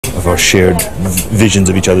of our shared visions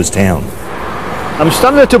of each other's town. I'm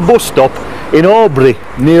standing at a bus stop in Aubrey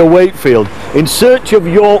near Wakefield in search of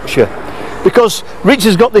Yorkshire, because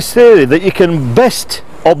Richard's got this theory that you can best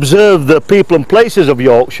observe the people and places of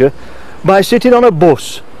Yorkshire by sitting on a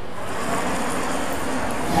bus.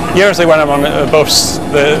 Usually when I'm on a bus,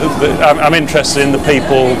 I'm interested in the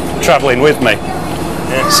people travelling with me.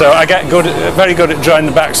 Yeah. So I get very good at drawing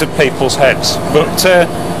the backs of people's heads. But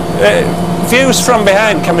views from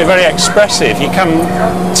behind can be very expressive. You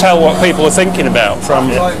can tell what people are thinking about from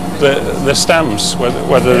the stands,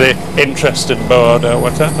 whether they're interested, bored or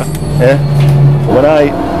whatever. Yeah. When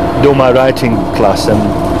I do my writing class and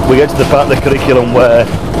we get to the part of the curriculum where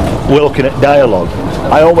we're looking at dialogue,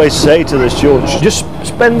 I always say to the students, just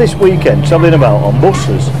spend this weekend travelling about on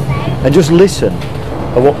buses and just listen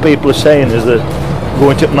to what people are saying as they're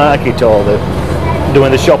going to market or they're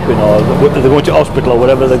doing the shopping or they're going to hospital or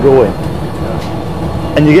wherever they're going.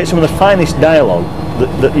 And you get some of the finest dialogue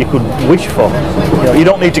that you could wish for. You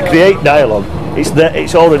don't need to create dialogue. It's there.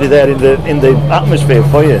 It's already there in the atmosphere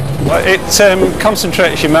for you. Well, it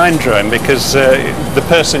concentrates your mind drawing because the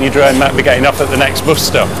person you're drawing might be getting off at the next bus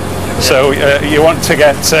stop. So you want to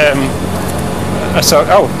get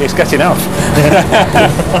oh, he's getting off.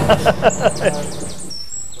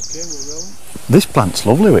 This plant's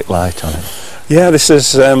lovely with light on it. Yeah, this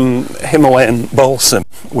is Himalayan balsam,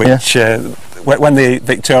 which when the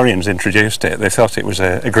Victorians introduced it, they thought it was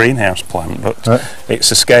a greenhouse plant, but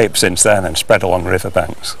it's escaped since then and spread along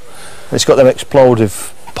riverbanks. It's got them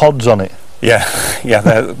explosive pods on it. Yeah,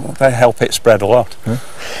 they help it spread a lot.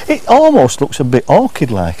 It almost looks a bit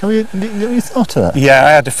orchid-like. Have you thought of that? Yeah,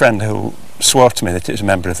 I had a friend who swore to me that it was a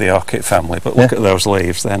member of the orchid family, but look at those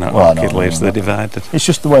leaves, they're not orchid leaves, they're divided. It's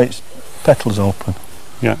just the way its petals open.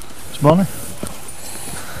 Yeah. It's bonny.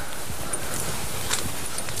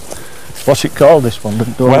 What's it called, this one?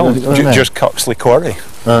 Well, just Coxley Quarry.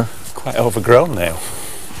 Quite overgrown now.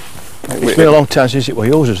 It's been a long time since it was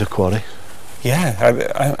used as a quarry.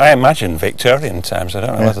 Yeah, I imagine Victorian times. I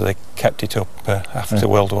don't know whether they kept it up after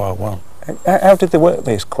World War One. How did they work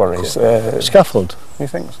these quarries? Scaffold. You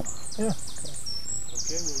think so? Yeah.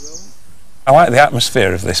 I like the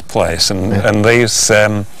atmosphere of this place and these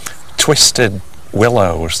twisted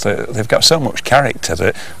willows. They've got so much character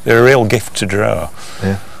that they're a real gift to draw.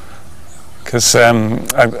 Yeah. Because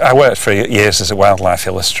I worked for years as a wildlife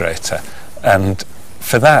illustrator, and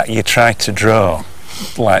for that you try to draw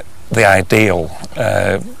like the ideal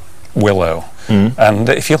willow. And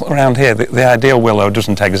if you look around here, the ideal willow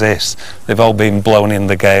doesn't exist. They've all been blown in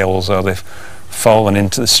the gales, or they've fallen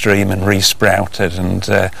into the stream and re-sprouted, and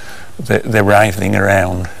they're writhing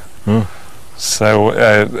around. So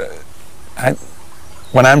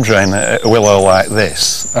when I'm drawing a willow like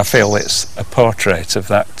this, I feel it's a portrait of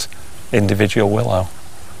that individual willow.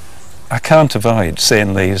 I can't avoid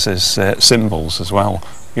seeing these as symbols as well,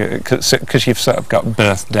 because you've sort of got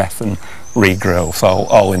birth, death and regrowth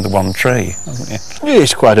all in the one tree, haven't you? Yeah,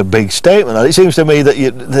 it's quite a big statement. It seems to me that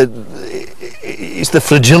it's the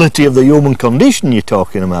fragility of the human condition you're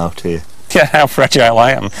talking about here. Yeah, how fragile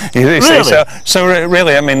I am. Really? So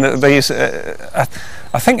really, I mean, these.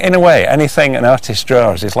 I think in a way, anything an artist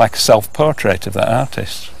draws is like a self-portrait of that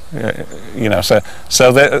artist. You know, so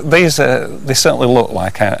these they certainly look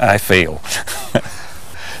like I feel.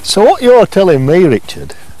 So what you're telling me,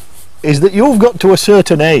 Richard, is that you've got to a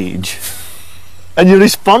certain age and you're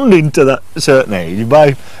responding to that certain age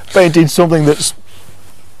by painting something that's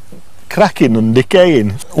cracking and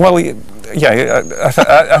decaying. Well, yeah,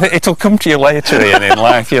 I think it'll come to you later in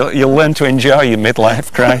life. You'll learn to enjoy your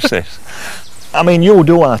midlife crisis. I mean, you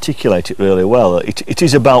do articulate it really well. It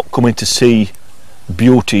is about coming to see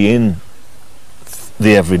beauty in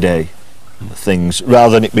the everyday things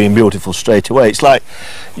rather than it being beautiful straight away. It's like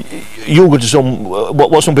you go to some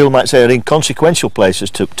what some people might say are inconsequential places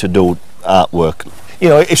to do artwork. You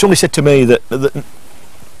know, if somebody said to me that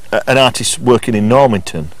an artist working in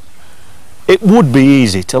Normanton, it would be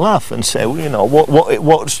easy to laugh and say, well, you know,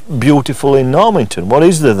 what's beautiful in Normanton? What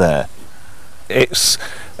is there? It's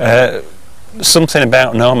something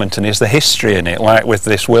about Normanton is the history in it. Like with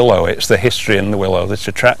this willow, it's the history in the willow that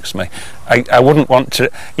attracts me. I wouldn't want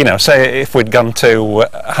to, you know, say if we'd gone to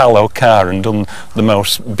Harlow Carr and done the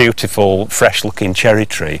most beautiful, fresh-looking cherry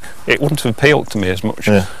tree, it wouldn't have appealed to me as much.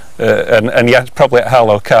 Yeah. And yet, probably at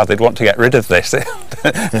Harlow Carr, they'd want to get rid of this.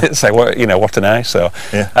 They'd say, "What, you know, what an eyesore."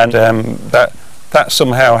 Yeah. And that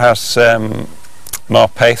somehow has more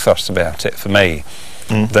pathos about it for me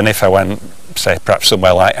than if I went, say, perhaps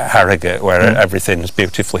somewhere like Harrogate, where everything's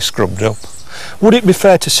beautifully scrubbed up. Would it be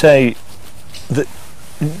fair to say that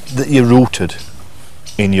you're rooted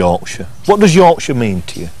in Yorkshire? What does Yorkshire mean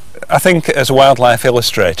to you? I think as a wildlife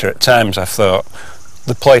illustrator, at times I've thought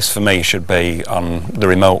the place for me should be on the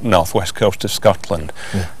remote northwest coast of Scotland,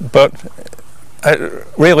 but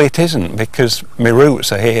really it isn't, because my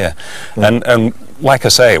roots are here, and like I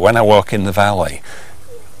say, when I walk in the valley,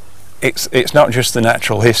 it's not just the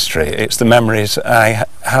natural history, it's the memories I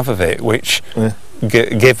have of it which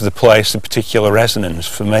give the place a particular resonance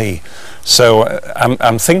for me. So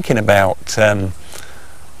I'm thinking about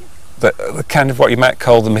the kind of what you might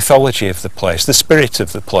call the mythology of the place, the spirit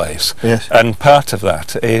of the place. Yes. And part of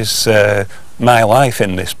that is my life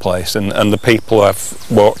in this place and the people I've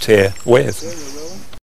walked here with.